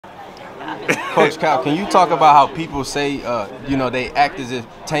Coach Cal, can you talk about how people say, you know, they act as if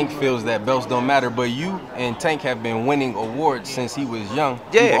Tank feels that belts don't matter, but you and Tank have been winning awards since he was young.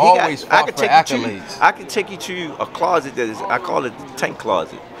 Yeah, You've always fought for accolades. I can take you to a closet that is, I call it the Tank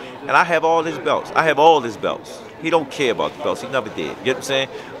closet, and I have all his belts. I have all his belts. He don't care about the belts. He never did. You know what I'm saying?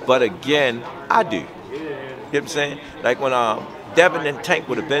 But again, I do. You know what I'm saying? Like when Devin and Tank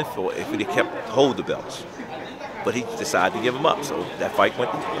would have been for it if he kept hold the belts. But he decided to give them up, so that fight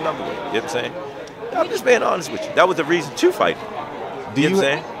went another way. You know what I'm saying? I'm just being honest with you. That was the reason to fight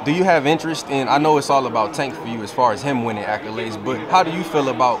him. Do you have interest in, I know it's all about Tank for you as far as him winning accolades, but how do you feel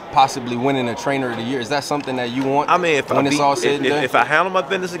about possibly winning a Trainer of the Year? Is that something that you want? I mean, if if I handle my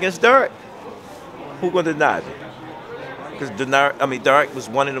business against Derek, who gonna deny me? Because Derek was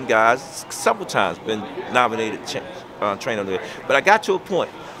one of them guys, several times been nominated Trainer of the Year. But I got to a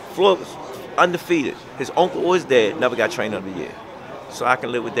point, Floyd was undefeated. His uncle or his dad never got Trainer of the Year. So I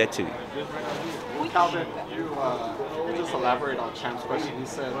can live with that too. Calvin, you just elaborate on Champ's question. He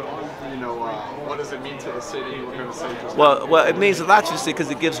said, you know, what does it mean to the city? You were going to say just well, it means a lot to the city because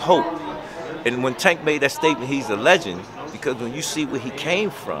it gives hope. And when Tank made that statement, he's a legend, because when you see where he came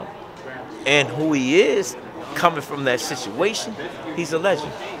from and who he is coming from that situation, he's a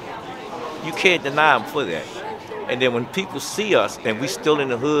legend. You can't deny him for that. And then when people see us and we still in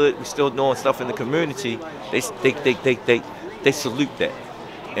the hood, we still doing stuff in the community, they salute that.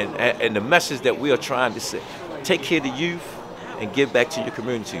 And the message that we are trying to say, take care of the youth and give back to your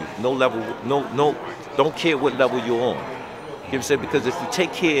community. No level, don't care what level you're on. You know what I'm saying? Because if you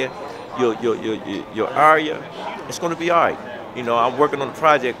take care of your area, it's going to be all right. You know, I'm working on a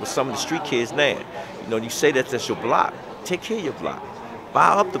project with some of the street kids now. You know, you say that's your block. Take care of your block. Buy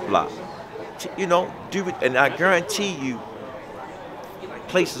up the block. You know, do it, and I guarantee you,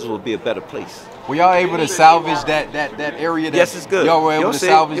 places will be a better place. Were y'all able to salvage that area? Yes, it's good. Y'all were able to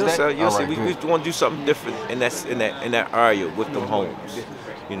salvage that. You'll see. We want to do something different in that area with them homes.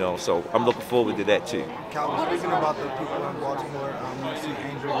 You know, so I'm looking forward to that too. Calvin, speaking about the people in Baltimore, you see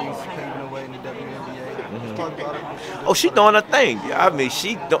Angel Reese paving the way in the WNBA. Let's talk about it. Oh, she doing her thing. I mean,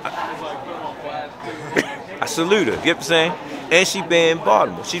 she don't. I salute her. You get what I'm saying? And she being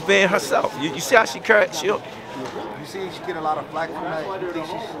Baltimore. She's being herself. You see how she carried? You see she get a lot of flack from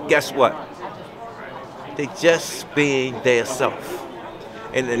that? Guess what? They just being their self.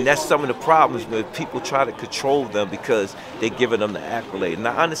 And that's some of the problems where people try to control them because they're giving them the accolade. And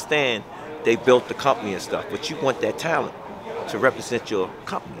I understand they built the company and stuff, but you want that talent to represent your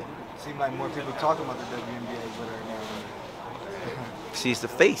company. Seems like more people talking about the WNBA with her now. She's the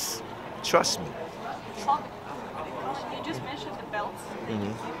face. Trust me. You just mentioned the belts.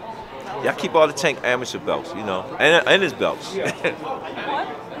 Yeah, I keep all the Tank amateur belts, you know, and his belts. What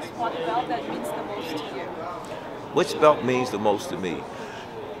is one belt that means the most to you? Which belt means the most to me?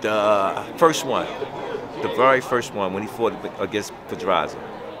 The first one, the very first one when he fought against Pedraza.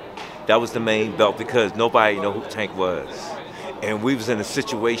 That was the main belt because nobody knew who Tank was. And we was in a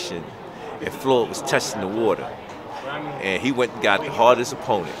situation and Floyd was testing the water. And he went and got the hardest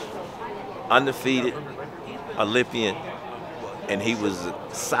opponent. Undefeated, Olympian, and he was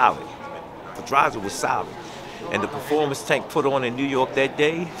solid. Pedraza was solid. And the performance Tank put on in New York that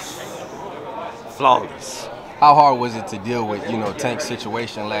day, flawless. How hard was it to deal with, you know, Tank's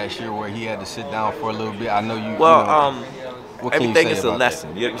situation last year where he had to sit down for a little bit? I know you. Well, what can everything you say is a about lesson.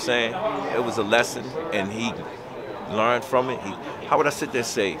 that? You know what I'm saying? It was a lesson, and he learned from it. How would I sit there and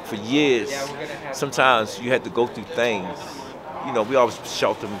say? For years, sometimes you had to go through things. You know, we always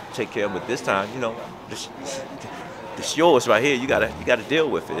shelter him, take care of him, but this time, you know, this yours right here. You gotta deal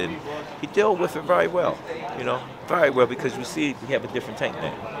with it, and he dealt with it very well. You know, very well because we see we have a different Tank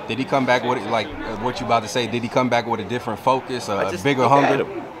now. Did he come back with it, like what you about to say? Did he come back with a different focus, a bigger hunger?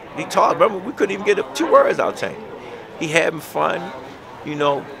 He talked. Remember, we couldn't even get 2 words out of Tank. He having fun, you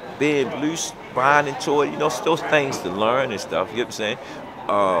know, being loose, buying into it. You know, still things to learn and stuff. You know what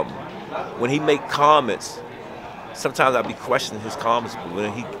I'm saying? When he make comments, sometimes I'd be questioning his comments, but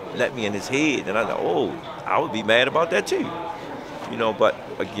when he let me in his head, and I know, oh, I would be mad about that too. You know, but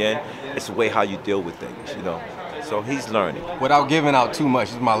again, it's the way how you deal with things, you know. So he's learning. Without giving out too much,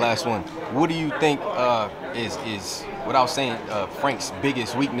 this is my last one. What do you think is without saying Frank's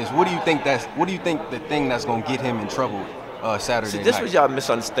biggest weakness? What do you think the thing that's gonna get him in trouble Saturday night? See, this was y'all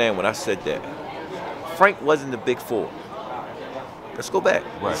misunderstand when I said that. Frank wasn't the big 4. Let's go back.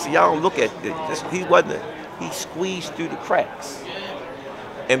 Right. See, y'all don't look at it. He wasn't. He squeezed through the cracks.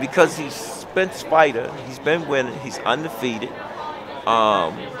 And because he's been fighter, he's been winning, he's undefeated.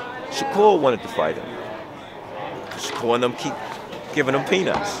 Shakur wanted to fight him. Shakur and them keep giving him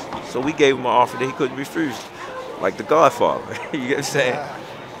peanuts. So we gave him an offer that he couldn't refuse, like the Godfather. You get what I'm saying?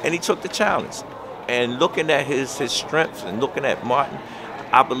 and he took the challenge. And looking at his strengths and looking at Martin,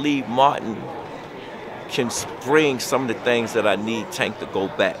 I believe Martin can bring some of the things that I need Tank to go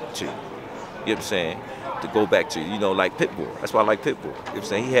back to. You know what I'm saying? To go back to, you know, like Pitbull. That's why I like Pitbull. You know what I'm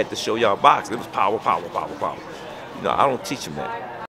saying? He had to show y'all boxing. It was power, power, power, power. You know, I don't teach him that.